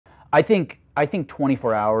I think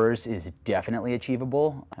 24 hours is definitely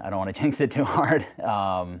achievable. I don't want to jinx it too hard.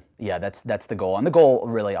 Yeah, that's the goal. And the goal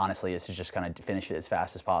really, honestly, is to just kind of finish it as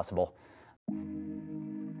fast as possible.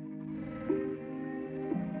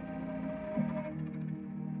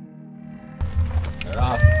 Get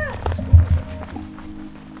off.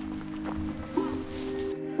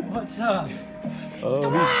 What's up?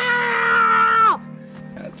 Oh,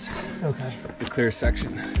 that's okay. The clear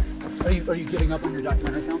section. Are you giving up on your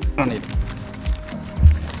documentary film? I don't need it.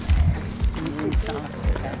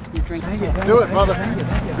 You're drinking. Do it, mother.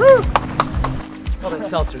 Woo! Oh, that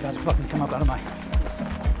seltzer got to fucking come up out of my.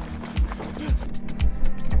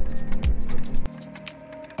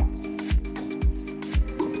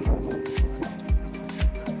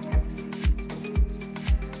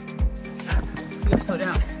 You gotta slow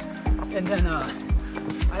down. And then I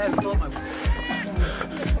had to fill up my.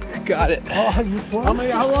 Got it. Oh, you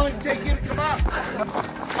How long did it take you to come up?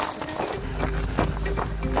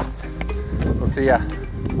 We'll see ya.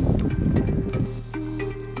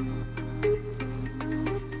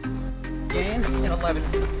 Gain in 11.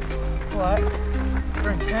 What?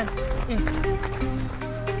 We're in 10. You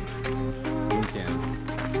can.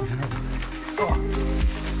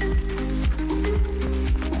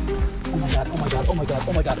 Oh my god, oh my god, oh my god,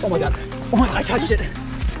 oh my god, oh my god. Oh my god, I touched it.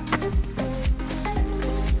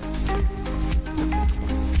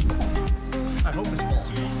 I hope it's full.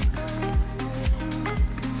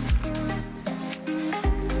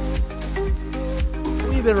 A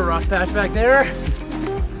wee bit of a rough patch back there.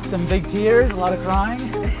 Some big tears, a lot of crying.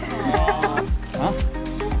 Huh?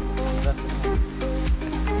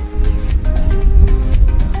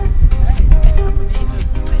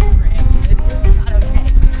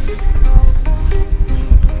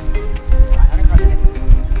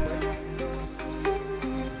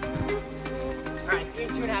 Alright, see you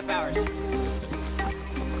in 2.5 hours.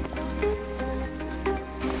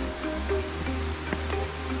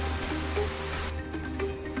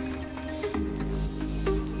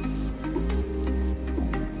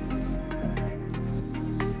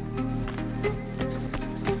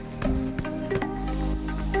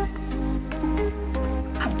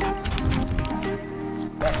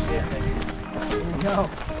 No.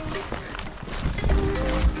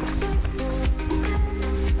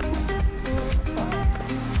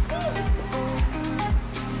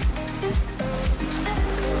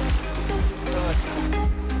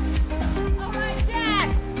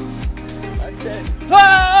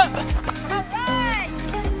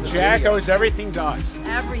 Jack owes everything to us.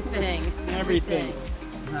 Everything. Everything.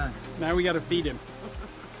 Now we got to feed him.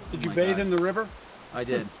 Did you bathe in the river? I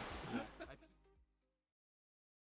did.